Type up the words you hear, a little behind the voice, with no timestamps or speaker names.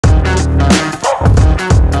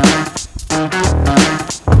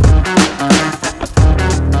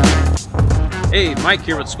Hey, Mike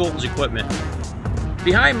here with Skolton's Equipment.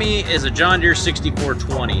 Behind me is a John Deere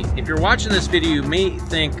 6420. If you're watching this video, you may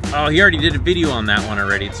think, oh, he already did a video on that one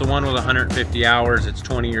already. It's the one with 150 hours, it's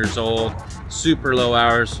 20 years old, super low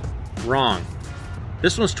hours. Wrong.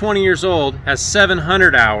 This one's 20 years old, has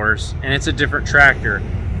 700 hours, and it's a different tractor.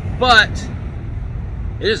 But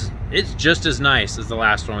it's just as nice as the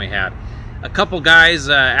last one we had. A couple guys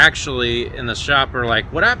actually in the shop are like,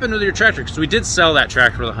 what happened with your tractor? Because we did sell that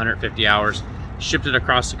tractor with 150 hours, shipped it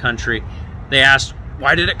across the country. They asked,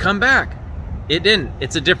 why did it come back? It didn't.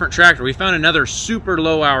 It's a different tractor. We found another super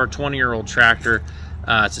low hour 20-year-old tractor.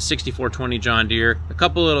 It's a 6420 John Deere. A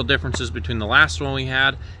couple little differences between the last one we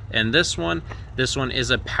had and this one. This one is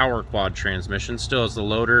a power quad transmission, still has the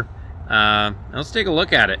loader. Let's take a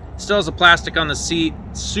look at it. Still has the plastic on the seat,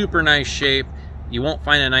 super nice shape. You won't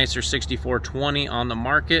find a nicer 6420 on the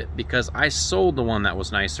market because I sold the one that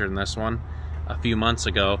was nicer than this one a few months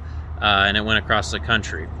ago, and it went across the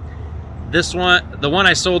country. This one, the one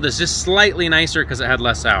I sold, is just slightly nicer because it had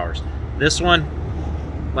less hours. This one,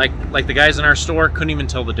 like the guys in our store, couldn't even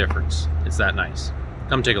tell the difference. It's that nice.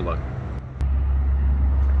 Come take a look.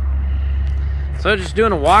 So just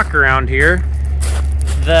doing a walk around here.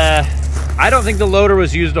 I don't think the loader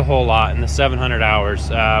was used a whole lot in the 700 hours,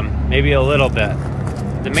 maybe a little bit.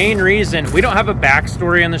 The main reason, we don't have a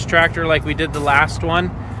backstory on this tractor like we did the last one.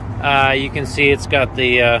 You can see it's got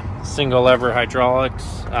the single lever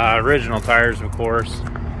hydraulics, original tires of course.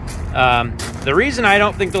 The reason I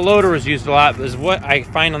don't think the loader was used a lot is what I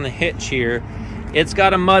find on the hitch here. It's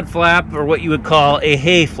got a mud flap, or what you would call a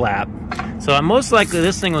hay flap. So most likely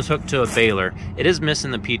this thing was hooked to a baler. It is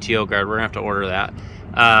missing the PTO guard, we're gonna have to order that.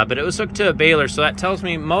 But it was hooked to a baler, so that tells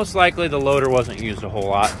me most likely the loader wasn't used a whole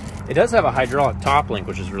lot. It does have a hydraulic top link,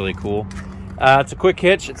 which is really cool. It's a quick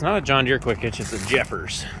hitch. It's not a John Deere quick hitch, it's a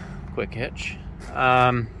Jeffers quick hitch.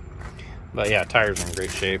 But yeah, tires are in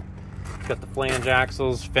great shape. It's got the flange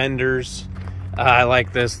axles, fenders. I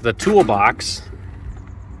like this, the toolbox.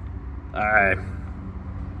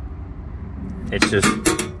 It's just,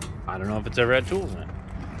 I don't know if it's ever had tools in it.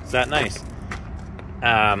 It's that nice.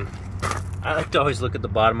 I like to always look at the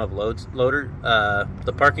bottom of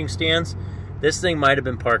the parking stands. This thing might have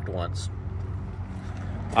been parked once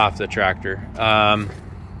off the tractor.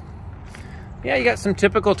 Yeah, you got some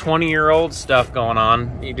typical 20-year-old stuff going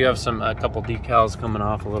on. You do have a couple decals coming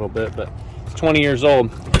off a little bit, but it's 20 years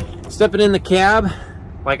old. Stepping in the cab,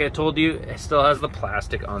 like I told you, it still has the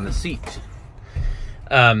plastic on the seat.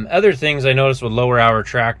 Other things I noticed with lower hour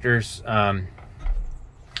tractors,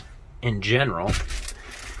 in general,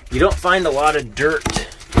 you don't find a lot of dirt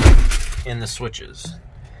in the switches.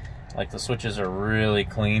 Like, the switches are really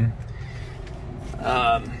clean.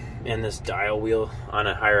 And this dial wheel on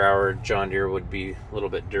a higher hour John Deere would be a little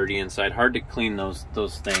bit dirty inside. Hard to clean those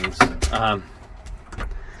things.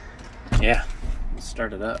 Yeah, let's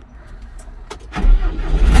start it up.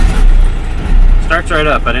 Starts right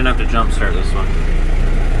up. I didn't have to jump start this one.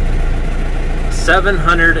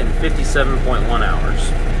 757.1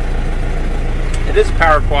 hours. It is a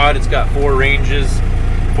power quad. It's got 4 ranges,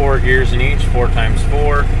 4 gears in each,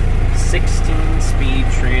 4x4,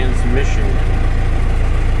 16-speed transmission.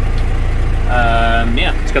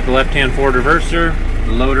 Yeah, it's got the left-hand forward reverser,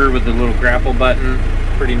 the loader with the little grapple button,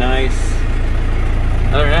 pretty nice.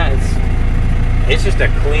 Other than that, it's just a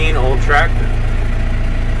clean old tractor.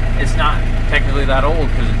 It's not technically that old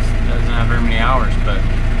because it doesn't have very many hours, but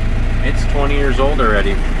it's 20 years old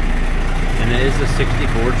already, and it is a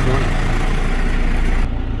 6420.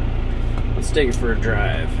 Let's take it for a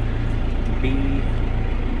drive. B,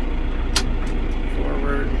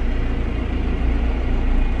 forward.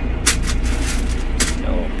 Got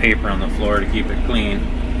a little paper on the floor to keep it clean.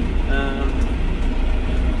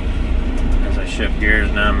 As I shift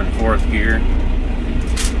gears, now I'm in 4th gear.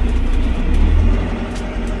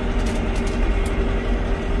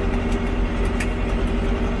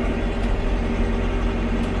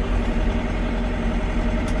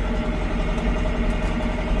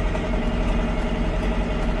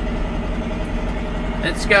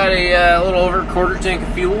 It's got a little over quarter tank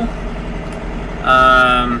of fuel.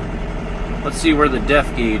 Let's see where the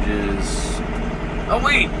DEF gauge is. Oh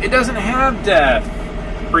wait, it doesn't have DEF.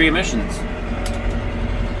 Pre-emissions.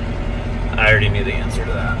 I already knew the answer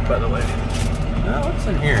to that, by the way. What's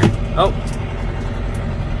in here? Oh.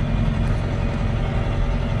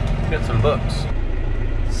 Got some books.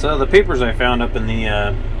 So the papers I found up in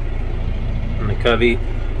the cubby.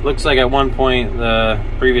 Looks like at one point the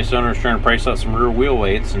previous owner was trying to price out some rear wheel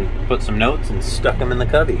weights and put some notes and stuck them in the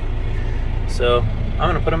cubby. So I'm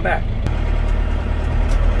going to put them back.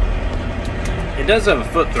 It does have a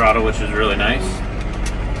foot throttle, which is really nice.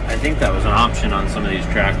 I think that was an option on some of these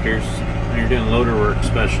tractors. When you're doing loader work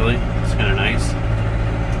especially, it's kind of nice.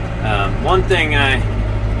 One thing,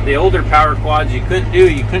 the older power quads you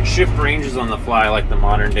couldn't shift ranges on the fly like the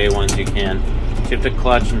modern day ones you can. So you have to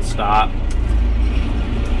clutch and stop.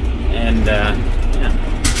 And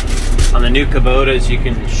yeah. On the new Kubotas, you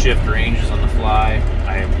can shift ranges on the fly.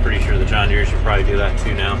 I'm pretty sure the John Deere should probably do that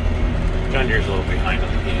too now. John Deere's a little behind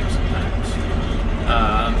on the game sometimes.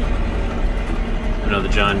 I know the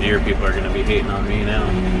John Deere people are going to be hating on me now.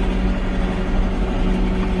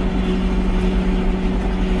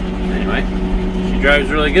 Anyway, she drives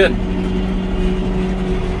really good.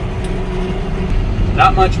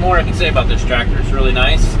 Not much more I can say about this tractor. It's really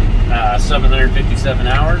nice. 757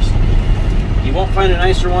 hours. You won't find a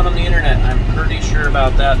nicer one on the internet. I'm pretty sure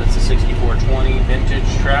about that. That's a 6420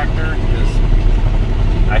 vintage tractor.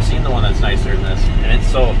 I've seen the one that's nicer than this, and it's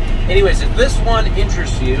sold. Anyways, if this one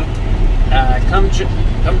interests you, come to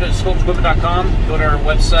sculptequipment.com, go to our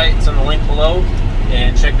website, it's on the link below,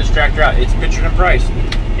 and check this tractor out. It's pictured and priced.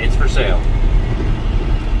 It's for sale.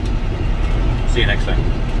 See you next time.